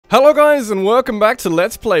Hello guys and welcome back to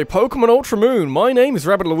Let's Play Pokemon Ultra Moon. My name is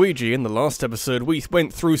Rabbit Luigi. In the last episode we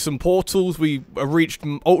went through some portals, we reached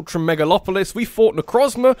Ultra Megalopolis, we fought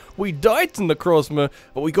Necrozma, we died to Necrozma,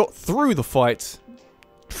 but we got through the fight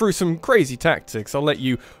through some crazy tactics. I'll let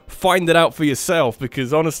you find it out for yourself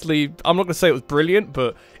because honestly, I'm not going to say it was brilliant,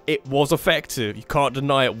 but it was effective. You can't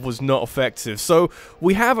deny it was not effective. So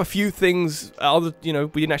we have a few things, we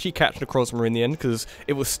didn't actually catch Necrozma in the end because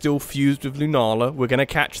it was still fused with Lunala. We're going to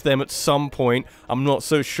catch them at some point. I'm not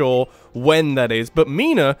so sure when that is, but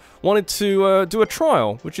Mina wanted to do a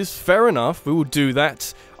trial, which is fair enough. We will do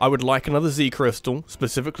that. I would like another Z crystal,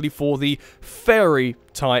 specifically for the fairy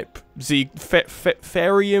type Z.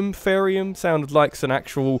 Fairyum sounded like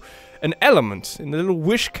an element in the little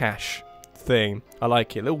wish cache thing. I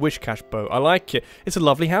like it. Little wish cache boat. I like it. It's a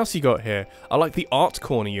lovely house you got here. I like the art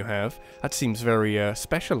corner you have. That seems very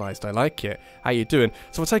specialized. I like it. How you doing?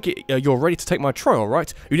 So I take it you're ready to take my trial,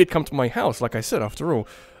 right? You did come to my house, like I said, after all.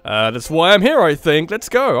 That's why I'm here, I think. Let's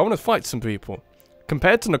go. I want to fight some people.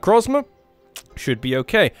 Compared to Necrozma, should be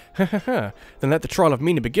okay. Then let the trial of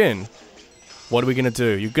Mina begin. What are we gonna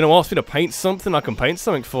do? You're gonna ask me to paint something? I can paint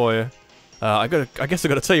something for you. I guess I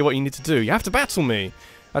gotta tell you what you need to do. You have to battle me.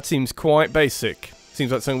 That seems quite basic.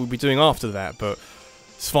 Seems like something we'll be doing after that, but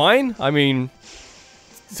it's fine. I mean,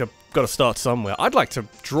 got to start somewhere. I'd like to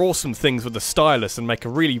draw some things with the stylus and make a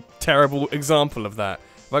really terrible example of that.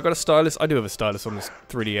 Have I got a stylus? I do have a stylus on this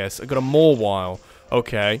 3DS. I got a Mawile.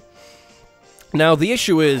 Okay. Now the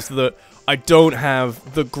issue is that I don't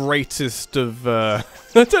have the greatest of I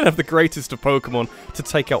don't have the greatest of Pokemon to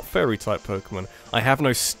take out fairy type Pokemon. I have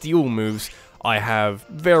no steel moves. I have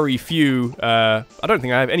very few, I don't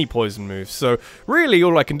think I have any poison moves, so really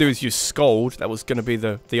all I can do is use Scold. That was going to be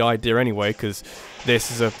the idea anyway, because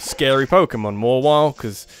this is a scary Pokemon. Mawile,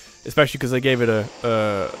 especially because they gave it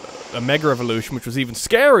a Mega Evolution, which was even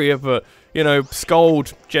scarier, but, you know,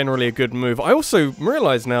 Scold, generally a good move. I also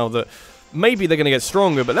realize now that maybe they're going to get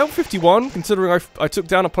stronger, but level 51, considering I took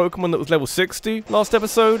down a Pokemon that was level 60 last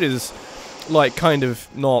episode, is, like, kind of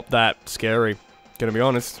not that scary, gonna be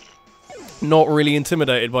honest. Not really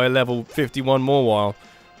intimidated by a level 51 Mawile.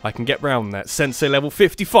 I can get round that. Sensei level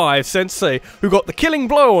 55, Sensei, who got the killing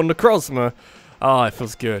blow on Necrozma. Ah, it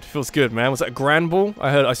feels good. Feels good, man. Was that a Grand Ball?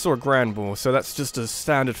 I saw a Grand Ball, so that's just a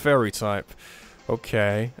standard fairy type.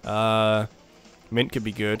 Okay. Mint could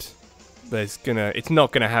be good. It's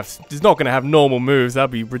not gonna have normal moves. That'd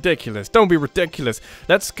be ridiculous. Don't be ridiculous.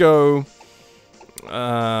 Let's go.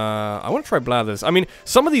 I want to try Blathers. I mean,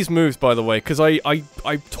 some of these moves, by the way, because I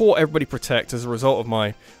taught everybody Protect as a result of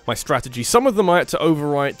my strategy. Some of them I had to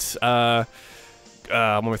overwrite, what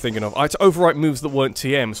am I thinking of? I had to overwrite moves that weren't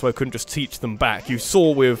TM, so I couldn't just teach them back. You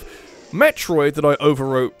saw with Metroid that I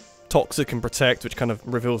overwrote Toxic and Protect, which kind of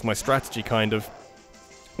reveals my strategy, kind of.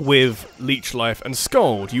 With Leech Life and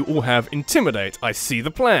Scold, you all have Intimidate. I see the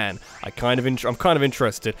plan. I'm kind of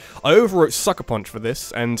interested. I overwrote Sucker Punch for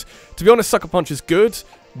this, and to be honest, Sucker Punch is good.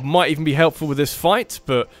 Might even be helpful with this fight,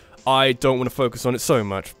 but I don't want to focus on it so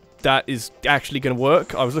much. That is actually going to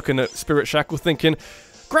work. I was looking at Spirit Shackle thinking,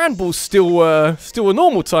 Grand Ball's still a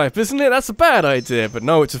normal type, isn't it? That's a bad idea. But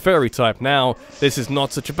no, it's a fairy type. Now, this is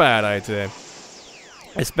not such a bad idea.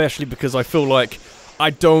 Especially because I feel like I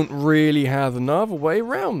don't really have another way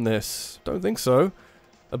around this. Don't think so.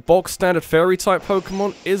 A box standard fairy type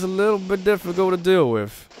Pokemon is a little bit difficult to deal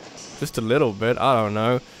with. Just a little bit, I don't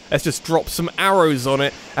know. Let's just drop some arrows on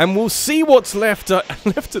it and we'll see what's left at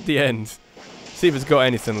the end. See if it's got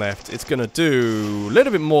anything left. It's gonna do a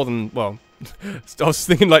little bit more than, well, I was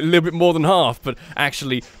thinking like a little bit more than half, but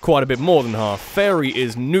actually quite a bit more than half. Fairy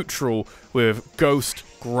is neutral with Ghost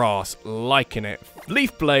Grass, liking it.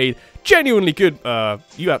 Leaf Blade, genuinely good.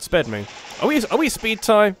 You outsped me. Are we a speed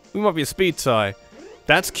tie? We might be a speed tie.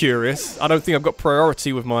 That's curious. I don't think I've got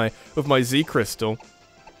priority with my Z crystal.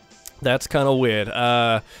 That's kind of weird.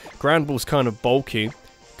 Grand Ball's kind of bulky.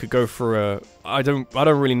 Could go for a. I don't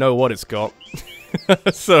really know what it's got.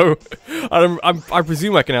 So I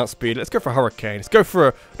presume I can outspeed it. Let's go for Hurricane. Let's go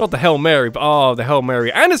for not the Hail Mary, but the Hail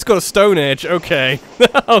Mary, and it's got a Stone Edge. Okay,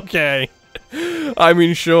 okay. I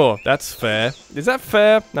mean, sure, that's fair. Is that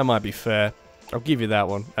fair? That might be fair. I'll give you that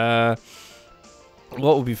one.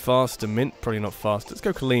 What would be faster? Mint? Probably not fast. Let's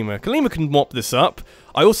go Kalima. Kalima can mop this up.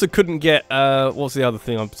 I also couldn't get, what's the other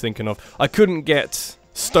thing I'm thinking of? I couldn't get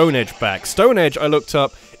Stone Edge back. Stone Edge, I looked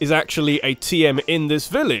up, is actually a TM in this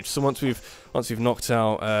village. So once we've knocked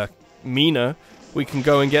out Mina, we can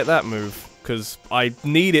go and get that move. Because I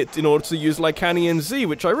need it in order to use Lycanian Z,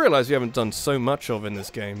 which I realize we haven't done so much of in this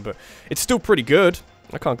game, but it's still pretty good.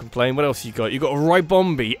 I can't complain. What else you got? You got a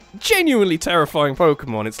Ribombi, genuinely terrifying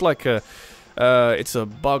Pokemon. It's like a It's a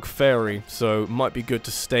bug fairy, so might be good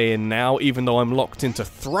to stay in now, even though I'm locked into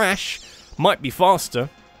Thrash. Might be faster.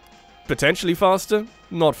 Potentially faster?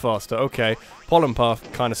 Not faster, okay. Pollen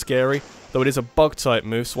Path, kind of scary, though it is a bug-type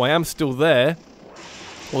move, so I am still there.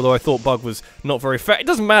 Although I thought bug was not very fair. It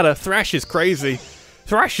doesn't matter, Thrash is crazy.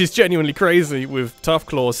 Thrash is genuinely crazy with Tough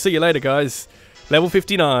Claws. See you later, guys. Level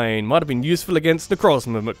 59. Might have been useful against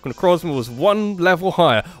Necrozma, but Necrozma was one level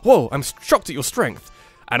higher. Whoa, I'm shocked at your strength.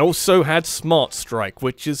 And also had Smart Strike,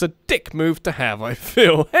 which is a dick move to have, I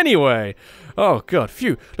feel. Anyway. Oh, God,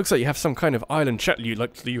 phew. Looks like you have some kind of island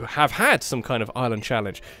you have had some kind of island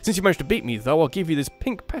challenge. Since you managed to beat me, though, I'll give you this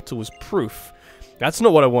pink petal as proof. That's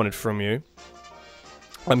not what I wanted from you.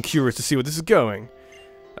 I'm curious to see where this is going.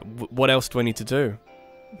 What else do I need to do?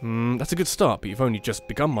 That's a good start, but you've only just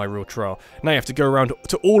begun my real trial. Now you have to go around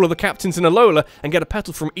to all of the captains in Alola and get a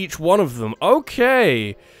petal from each one of them.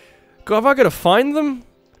 Okay. God, have I got to find them?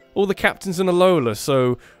 All the captains in Alola,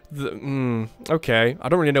 so... okay. I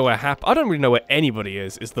don't really know where I don't really know where anybody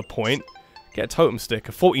is the point. Get a totem stick.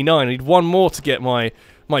 A 49. I need one more to get my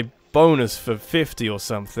bonus for 50 or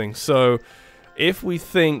something. So, if we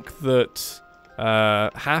think that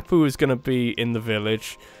Hapu is going to be in the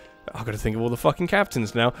village... I've got to think of all the fucking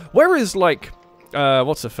captains now. Where is, like,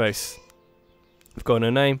 what's her face? I've forgotten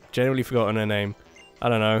her name. Generally forgotten her name. I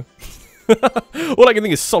don't know. All I can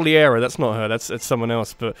think is Soliera. That's not her. That's someone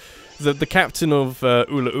else. But the captain of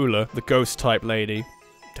Ula Ula, the ghost-type lady,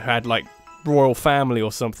 who had, like, royal family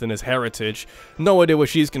or something as heritage. No idea where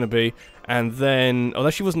she's going to be. And then... Oh,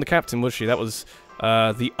 she wasn't the captain, was she? That was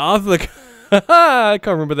the other... I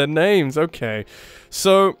can't remember their names. Okay.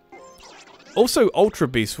 So... Also, Ultra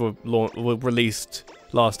Beasts were released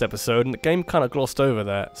last episode, and the game kind of glossed over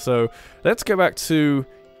that. So, let's go back to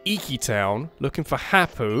Iki Town, looking for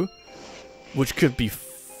Hapu, which could be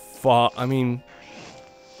far... I mean,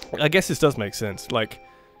 I guess this does make sense. Like,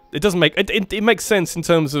 it doesn't make... It makes sense in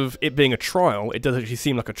terms of it being a trial. It does actually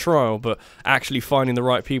seem like a trial, but actually finding the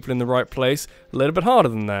right people in the right place, a little bit harder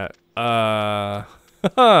than that. I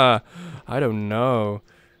don't know.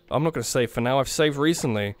 I'm not going to save for now. I've saved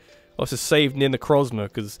recently. I also saved near Necrozma,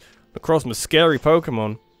 because Necrozma's scary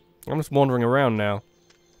Pokemon. I'm just wandering around now.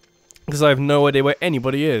 Because I have no idea where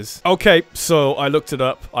anybody is. Okay, so I looked it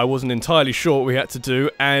up. I wasn't entirely sure what we had to do.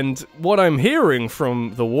 And what I'm hearing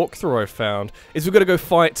from the walkthrough I found is we've got to go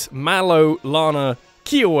fight Mallow, Lana,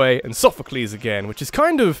 Kiowe, and Sophocles again. Which is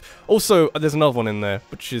kind of... Also, there's another one in there,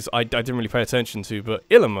 which is I didn't really pay attention to. But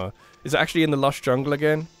Ilima, is it actually in the Lush Jungle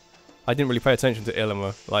again? I didn't really pay attention to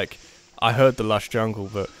Ilima. Like, I heard the Lush Jungle,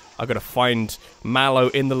 but... I gotta find Mallow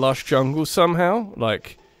in the Lush Jungle somehow.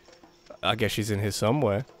 Like, I guess she's in here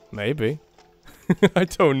somewhere. Maybe. I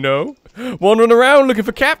don't know. Wandering around looking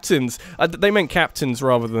for captains. They meant captains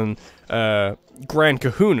rather than Grand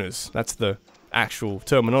Kahunas. That's the actual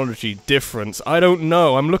terminology difference. I don't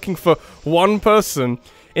know. I'm looking for one person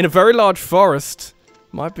in a very large forest.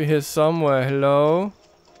 Might be here somewhere. Hello?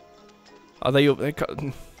 Are they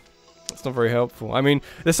That's not very helpful. I mean,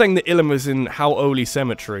 they're saying that Ilima's in Howoli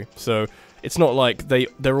Cemetery, so it's not like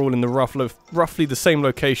they're all in the roughly the same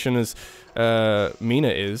location as Mina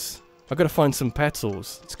is. I've got to find some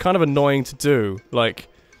petals. It's kind of annoying to do. Like,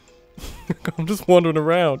 I'm just wandering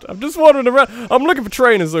around. I'm looking for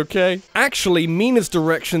trainers, okay? Actually, Mina's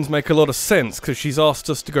directions make a lot of sense, because she's asked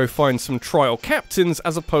us to go find some trial captains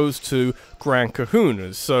as opposed to Grand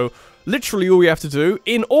Kahunas. So... Literally all we have to do,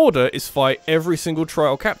 in order, is fight every single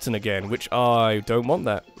trial captain again, which I don't want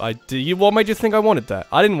that. What made you think I wanted that?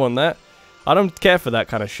 I didn't want that. I don't care for that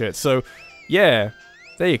kind of shit, so, yeah.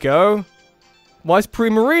 There you go. Why is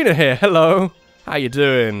Primarina here? Hello. How you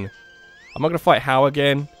doing? Am I gonna fight Hau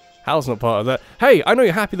again? Hal's not part of that. Hey, I know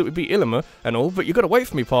you're happy that we beat Ilima and all, but you gotta wait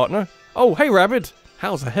for me, partner. Oh, hey, Rabbit.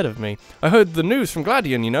 Hal's ahead of me. I heard the news from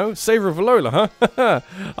Gladion, you know, Saver of Alola, huh?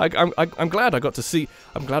 I'm glad I got to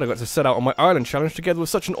set out on my island challenge together with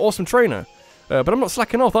such an awesome trainer. But I'm not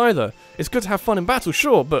slacking off either. It's good to have fun in battle,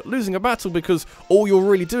 sure, but losing a battle because all you're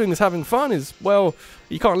really doing is having fun is, well,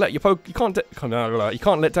 you can't let your you can't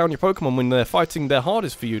let down your Pokemon when they're fighting their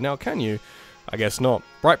hardest for you. Now, can you? I guess not.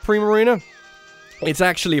 Right, Primarina? It's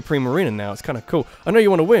actually a Primarina now. It's kind of cool. I know you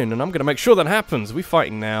want to win, and I'm gonna make sure that happens. Are we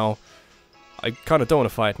fighting now? I kind of don't want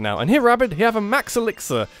to fight now. And here, Rabbit, you have a Max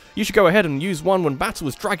Elixir. You should go ahead and use one when battle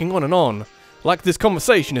is dragging on and on. Like this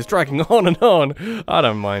conversation is dragging on and on. I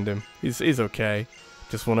don't mind him. He's okay.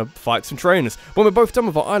 Just want to fight some trainers. When we're both done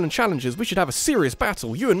with our island challenges, we should have a serious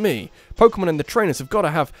battle, you and me. Pokemon and the trainers have got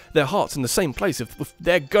to have their hearts in the same place if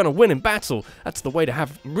they're gonna win in battle. That's the way to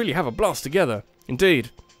really have a blast together.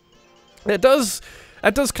 Indeed. It does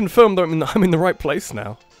confirm that I'm in the right place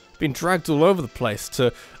now. being dragged all over the place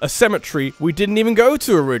to a cemetery we didn't even go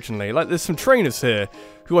to originally. Like, there's some trainers here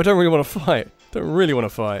who I don't really want to fight. Don't really want to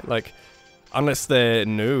fight. Like, unless they're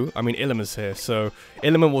new. I mean, Illima's here, so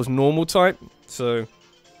Illima was normal type, so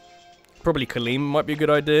probably Kaleem might be a good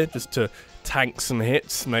idea, just to tank some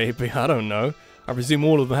hits, maybe. I don't know. I presume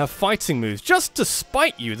all of them have fighting moves, just to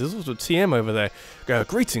spite you. There's also a TM over there.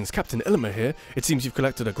 Greetings, Captain Illima here. It seems you've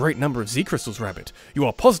collected a great number of Z-crystals, Rabbit. You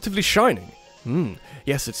are positively shining.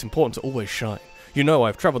 Yes, it's important to always shine. You know,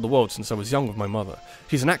 I've traveled the world since I was young with my mother.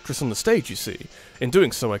 She's an actress on the stage, you see. In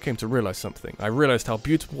doing so, I came to realize something. I realized how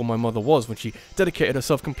beautiful my mother was when she dedicated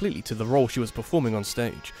herself completely to the role she was performing on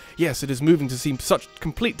stage. Yes, it is moving to see such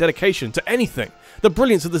complete dedication to anything. The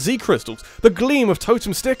brilliance of the Z-crystals, the gleam of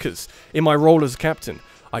totem stickers. In my role as captain,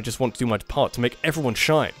 I just want to do my part to make everyone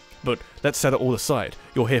shine. But let's set it all aside.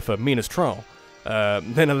 You're here for Mina's trial.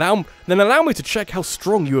 Then allow me to check how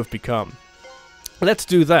strong you have become. Let's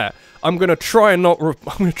do that. I'm gonna try not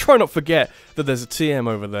forget that there's a TM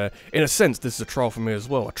over there. In a sense, this is a trial for me as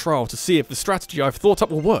well. A trial to see if the strategy I've thought up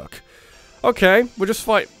will work. Okay, we'll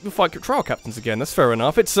fight trial captains again. That's fair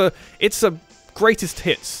enough. It's a greatest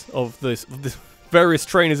hits of the various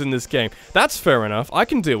trainers in this game. That's fair enough. I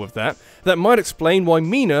can deal with that. That might explain why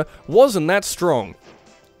Mina wasn't that strong.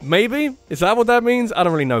 Maybe? Is that what that means? I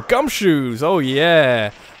don't really know. Gumshoes! Oh yeah!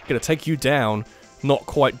 Gonna take you down. Not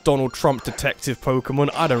quite Donald Trump detective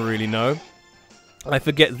Pokemon, I don't really know. I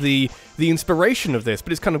forget the inspiration of this,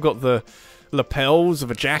 but it's kind of got the lapels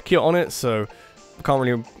of a jacket on it, so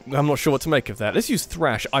I'm not sure what to make of that. Let's use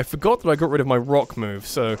Thrash. I forgot that I got rid of my rock move,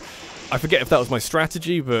 so I forget if that was my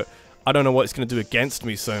strategy, but I don't know what it's going to do against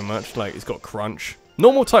me so much. Like, it's got Crunch.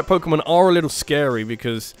 Normal type Pokemon are a little scary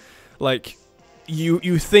because, like,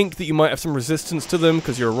 you think that you might have some resistance to them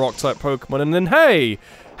because you're a rock type Pokemon, and then hey,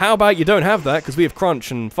 how about you don't have that because we have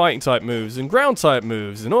Crunch and fighting type moves and ground type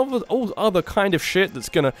moves and all other kind of shit that's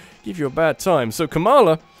gonna give you a bad time. So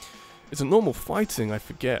Kamala is a normal fighting, I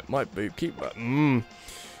forget, might be, keep that,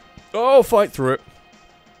 oh, fight through it.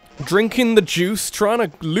 Drinking the juice, trying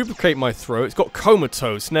to lubricate my throat. It's got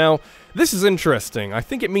Comatose. Now, this is interesting. I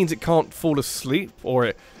think it means it can't fall asleep, or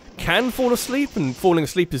it can fall asleep, and falling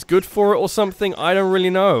asleep is good for it or something. I don't really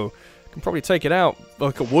know. Can probably take it out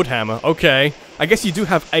like a wood hammer. Okay, I guess you do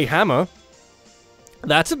have a hammer.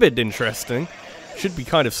 That's a bit interesting. Should be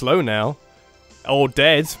kind of slow now. Or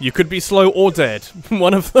dead. You could be slow or dead.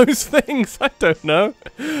 One of those things. I don't know.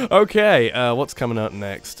 Okay, what's coming up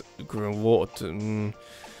next? Water.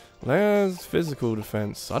 There's physical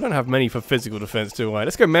defense. I don't have many for physical defense, do I?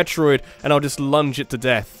 Let's go Metroid, and I'll just lunge it to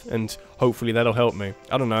death, and hopefully that'll help me.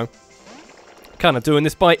 I don't know. Kind of doing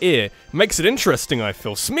this by ear. Makes it interesting, I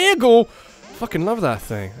feel. Smeargle! Fucking love that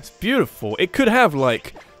thing. It's beautiful. It could have,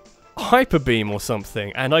 like, Hyper Beam or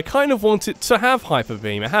something, and I kind of want it to have Hyper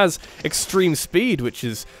Beam. It has extreme speed, which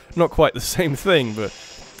is not quite the same thing, but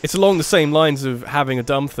it's along the same lines of having a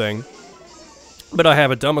dumb thing. But I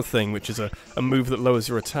have a dumber thing, which is a move that lowers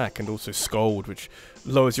your attack, and also Scold, which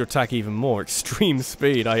lowers your attack even more. Extreme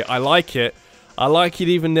speed. I like it. I like it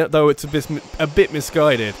even though it's a bit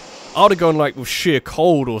misguided. I would have gone like with sheer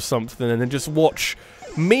cold or something, and then just watch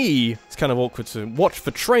me. It's kind of awkward to watch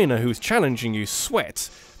the trainer who's challenging you sweat,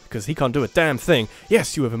 because he can't do a damn thing.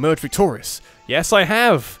 Yes, you have emerged victorious. Yes, I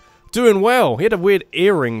have. Doing well. He had a weird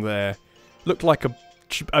earring there. Looked like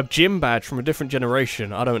a gym badge from a different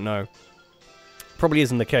generation. I don't know. Probably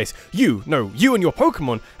isn't the case. You and your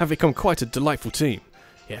Pokemon have become quite a delightful team.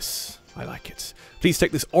 Yes, I like it. Please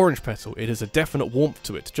take this orange petal. It has a definite warmth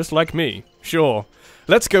to it, just like me. Sure.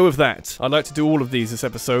 Let's go with that. I'd like to do all of these this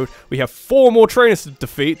episode. We have 4 more trainers to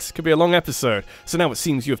defeat. Could be a long episode. So now it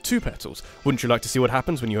seems you have 2 petals. Wouldn't you like to see what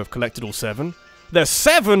happens when you have collected all 7? There's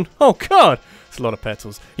 7? Oh god! It's a lot of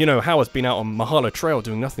petals. You know, Howard's been out on Mahalo Trail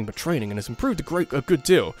doing nothing but training and has improved a good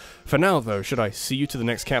deal. For now, though, should I see you to the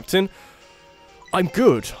next captain? I'm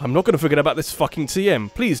good. I'm not going to forget about this fucking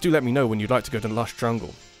TM. Please do let me know when you'd like to go to the Lush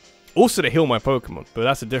Jungle. Also to heal my Pokemon, but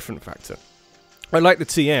that's a different factor. I like the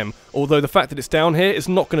TM, although the fact that it's down here is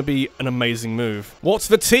not going to be an amazing move. What's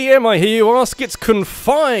the TM, I hear you ask? It's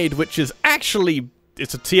Confide, which is actually...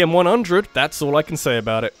 it's a TM 100. That's all I can say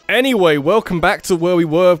about it. Anyway, welcome back to where we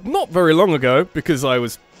were not very long ago, because I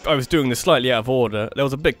was doing this slightly out of order. There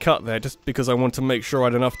was a big cut there, just because I wanted to make sure I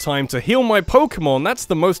had enough time to heal my Pokemon. That's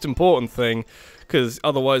the most important thing, because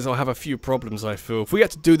otherwise I'll have a few problems, I feel. If we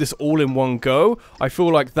had to do this all in one go, I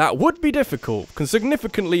feel like that would be difficult,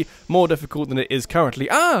 significantly more difficult than it is currently.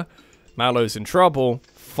 Ah! Mallow's in trouble.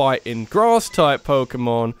 Fighting Grass-type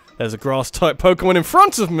Pokemon. There's a Grass-type Pokemon in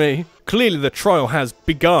front of me! Clearly the trial has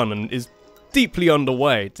begun and is deeply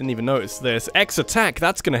underway. Didn't even notice this. X-Attack,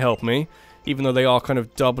 that's gonna help me. even though they are kind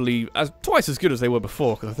of twice as good as they were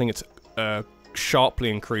before, because I think it's sharply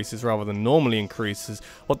increases rather than normally increases.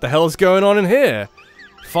 What the hell's going on in here?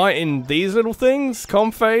 Fighting these little things,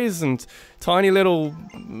 comphase and tiny little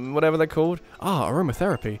whatever they're called. Ah,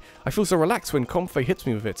 aromatherapy. I feel so relaxed when comphase hits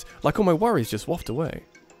me with it, like all my worries just waft away.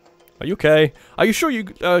 Are you okay? Are you sure you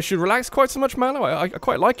should relax quite so much, Mallow? I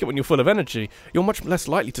quite like it when you're full of energy. You're much less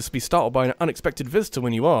likely to be startled by an unexpected visitor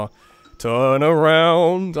when you are. Turn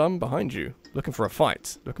around. I'm behind you. Looking for a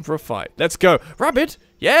fight. Looking for a fight. Let's go. Rabbit?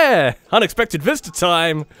 Yeah! Unexpected visitor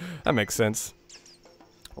time! That makes sense.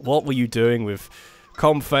 What were you doing with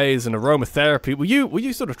comphase and aromatherapy? Were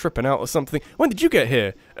you sort of tripping out or something? When did you get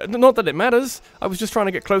here? Not that it matters. I was just trying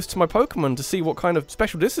to get close to my Pokemon to see what kind of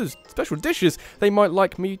special dishes they might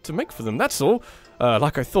like me to make for them. That's all.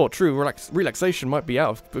 Like I thought, true relaxation might be out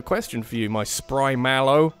of the question for you, my spry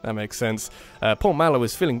Mallow. That makes sense. Poor Mallow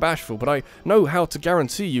is feeling bashful, but I know how to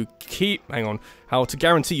guarantee you keep... Hang on. How to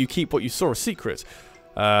guarantee you keep what you saw a secret.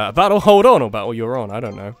 Battle hold on, or battle you're on. I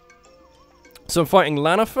don't know. So I'm fighting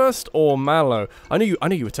Lana first, or Mallow? I knew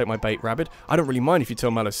you would take my bait, Rabbit. I don't really mind if you tell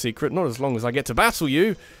Mallow's secret, not as long as I get to battle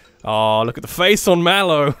you. Oh, look at the face on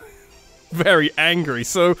Mallow. Very angry.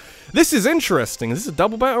 So, this is interesting. Is this a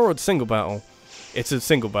double battle or a single battle? It's a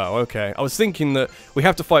single battle, okay. I was thinking that we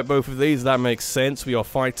have to fight both of these. That makes sense. We are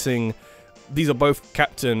fighting... These are both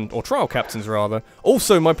captain, or trial captains rather.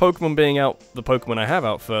 Also, my Pokemon being out, the Pokemon I have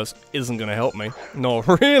out first, isn't going to help me. Not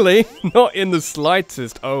really. Not in the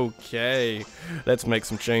slightest. Okay. Let's make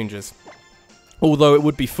some changes. Although it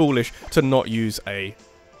would be foolish to not use a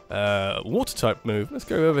water type move. Let's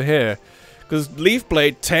go over here. Because Leaf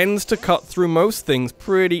Blade tends to cut through most things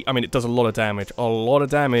pretty... I mean, it does a lot of damage. A lot of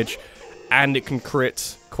damage. And it can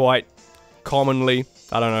crit quite commonly.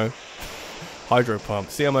 I don't know. Hydro Pump.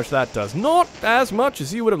 See how much that does. Not as much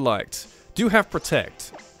as you would have liked. Do have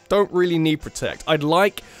Protect. Don't really need Protect. I'm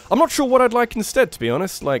not sure what I'd like instead, to be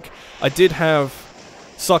honest. Like, I did have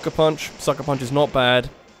Sucker Punch. Sucker Punch is not bad.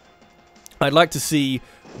 I'd like to see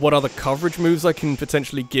what other coverage moves I can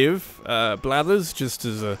potentially give Blathers, just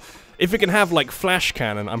as a... If it can have, like, Flash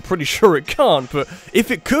Cannon, I'm pretty sure it can't, but if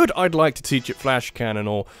it could, I'd like to teach it Flash Cannon,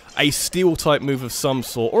 or a Steel-type move of some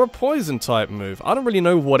sort, or a Poison-type move. I don't really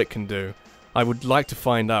know what it can do. I would like to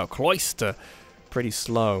find out. Cloyster. Pretty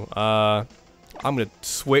slow. I'm going to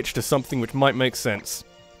switch to something which might make sense.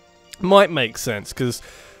 Might make sense, because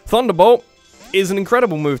Thunderbolt is an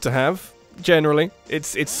incredible move to have, generally.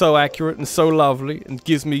 It's so accurate and so lovely, and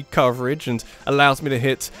gives me coverage, and allows me to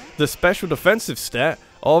hit the special defensive stat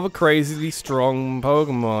of a crazily strong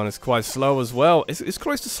Pokemon. It's quite slow as well. Is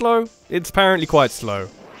Cloyster slow? It's apparently quite slow.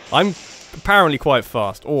 I'm apparently quite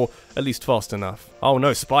fast, or at least fast enough. Oh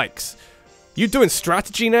no, Spikes. You doing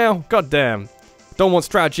strategy now? God damn. Don't want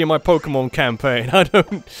strategy in my Pokemon campaign. I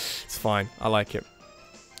don't... It's fine. I like it.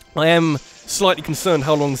 I am slightly concerned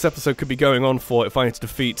how long this episode could be going on for if I need to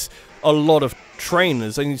defeat a lot of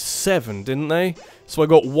trainers. They need 7, didn't they? So I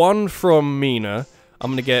got 1 from Mina.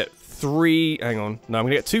 I'm going to get 3... Hang on. No, I'm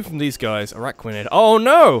going to get 2 from these guys. Araquanid. Oh,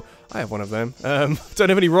 no! I have one of them. Don't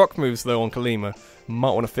have any rock moves, though, on Kalima.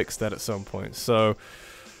 Might want to fix that at some point. So...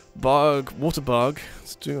 Bug, Water Bug.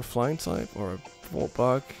 Let's do a Flying type or a Water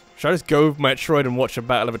Bug. Should I just go Metroid and watch a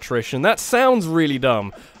battle of attrition? That sounds really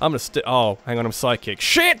dumb. I'm gonna oh, hang on, I'm Psychic.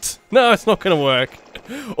 Shit! No, it's not gonna work.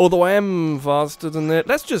 Although I am faster than it.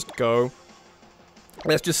 Let's just go.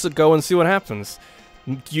 Let's just go and see what happens.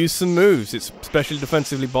 Use some moves. It's especially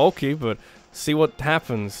defensively bulky, but see what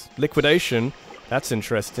happens. Liquidation. That's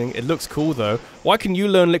interesting. It looks cool though. Why can you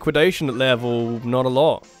learn Liquidation at level not a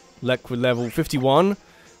lot? Level 51?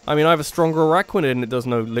 I mean, I have a stronger Araquanid and it does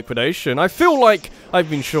no Liquidation. I feel like I've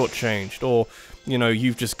been shortchanged, or, you know,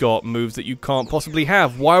 you've just got moves that you can't possibly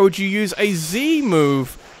have. Why would you use a Z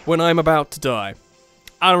move when I'm about to die?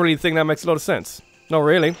 I don't really think that makes a lot of sense. Not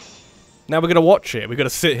really. Now we're gonna watch it. We're gonna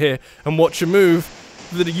sit here and watch a move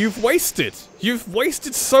that you've wasted. You've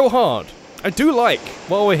wasted so hard. I do like,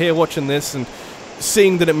 while we're here watching this and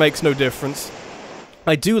seeing that it makes no difference,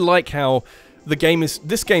 I do like how this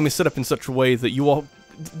game is set up in such a way that you are...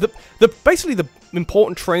 basically the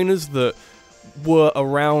important trainers that were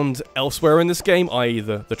around elsewhere in this game, i.e.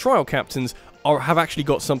 the trial captains, have actually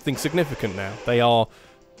got something significant now. They are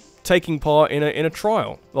taking part in a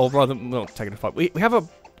trial, or rather, not taking a fight. We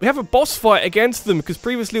have a boss fight against them because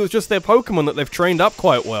previously it was just their Pokemon that they've trained up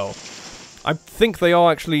quite well. I think they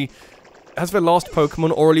are actually, has their last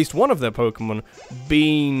Pokemon, or at least one of their Pokemon,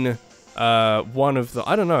 been one of the...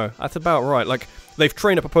 I don't know. That's about right. Like, they've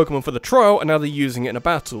trained up a Pokemon for the trial, and now they're using it in a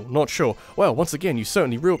battle. Not sure. Well, once again, you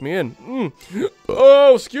certainly reeled me in.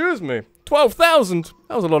 Oh, excuse me. 12,000.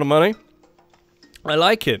 That was a lot of money. I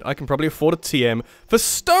like it. I can probably afford a TM for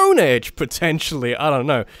Stone Edge, potentially. I don't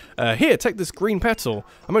know. Here, take this green petal.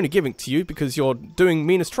 I'm only giving it to you because you're doing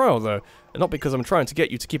Mina's trial, though. And not because I'm trying to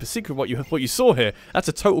get you to keep a secret what you saw here. That's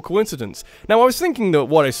a total coincidence. Now, I was thinking that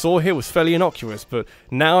what I saw here was fairly innocuous, but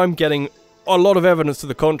now I'm getting a lot of evidence to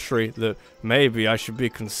the contrary that maybe I should be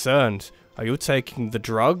concerned. Are you taking the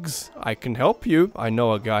drugs? I can help you. I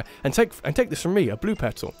know a guy. And take this from me, a blue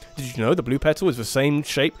petal. Did you know the blue petal is the same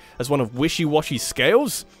shape as one of Wishy-Washy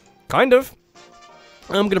scales? Kind of.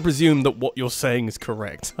 I'm going to presume that what you're saying is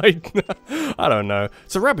correct. I don't know.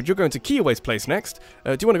 So, Rabbit, you're going to Kiyoway's place next.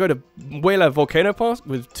 Do you want to go to Whaler Volcano Park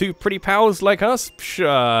with two pretty pals like us?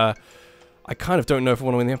 Sure. I kind of don't know if I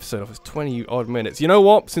want to win the episode off. It's 20-odd minutes. You know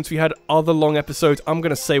what? Since we had other long episodes, I'm going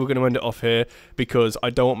to say we're going to end it off here because I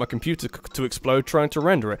don't want my computer to explode trying to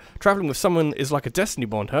render it. Traveling with someone is like a destiny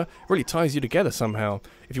bond, huh? It really ties you together somehow.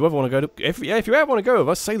 If you ever want to go if you ever want to go with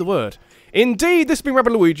us, say the word. Indeed, this has been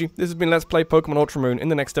Rabbit Luigi. This has been Let's Play Pokemon Ultra Moon. In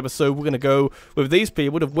the next episode, we're going to go with these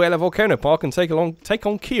people to Whaler Volcano Park and take on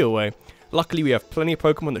Kiyoway. Luckily, we have plenty of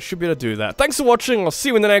Pokemon that should be able to do that. Thanks for watching. I'll see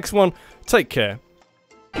you in the next one. Take care.